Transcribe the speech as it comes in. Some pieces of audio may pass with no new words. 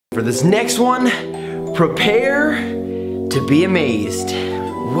For this next one, prepare to be amazed.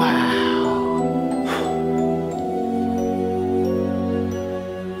 Wow.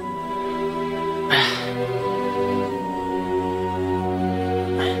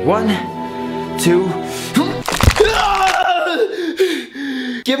 One, two.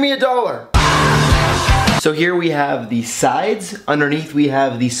 Give me $1. So here we have the sides. Underneath we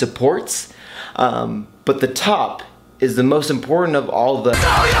have the supports. But the top is the most important of all the. Oh,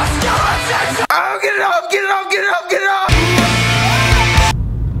 get it off! Get it off! Get it off! Get it off!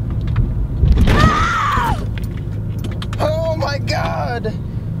 Oh my God!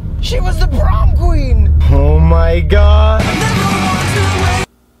 She was the prom queen! Oh my God!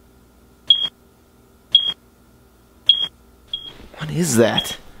 What is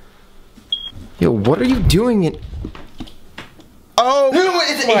that? Yo, what are you doing in? Oh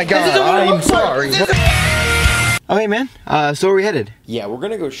my God! I'm sorry. Okay, man. So where are we headed? Yeah, we're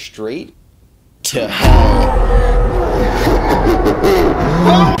gonna go straight to hell.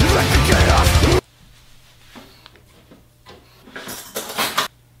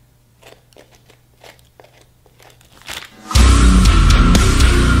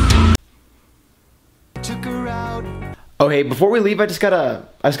 Oh, hey, before we leave, I just gotta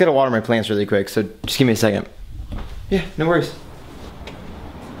water my plants really quick. So just give me a second. Yeah, no worries.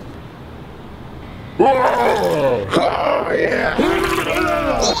 Oh, yeah.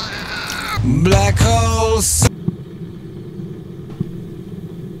 Black holes.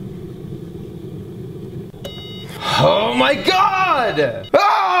 Oh my God!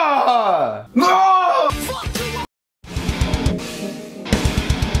 Ah! Ah!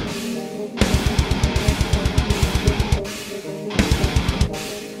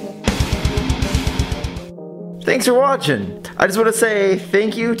 Thanks for watching. I just want to say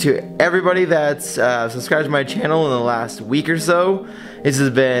thank you to everybody that's subscribed to my channel in the last week or so. This has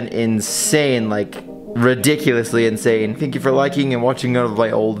been insane, like ridiculously insane. Thank you for liking and watching one of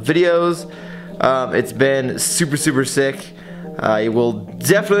my old videos. It's been super sick. I will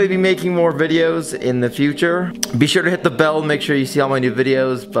definitely be making more videos in the future. Be sure to hit the bell and make sure you see all my new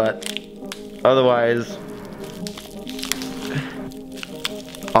videos, but otherwise,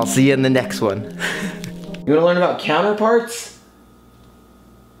 I'll see you in the next one. You wanna learn about counterparts?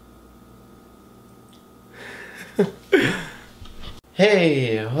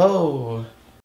 Hey, ho.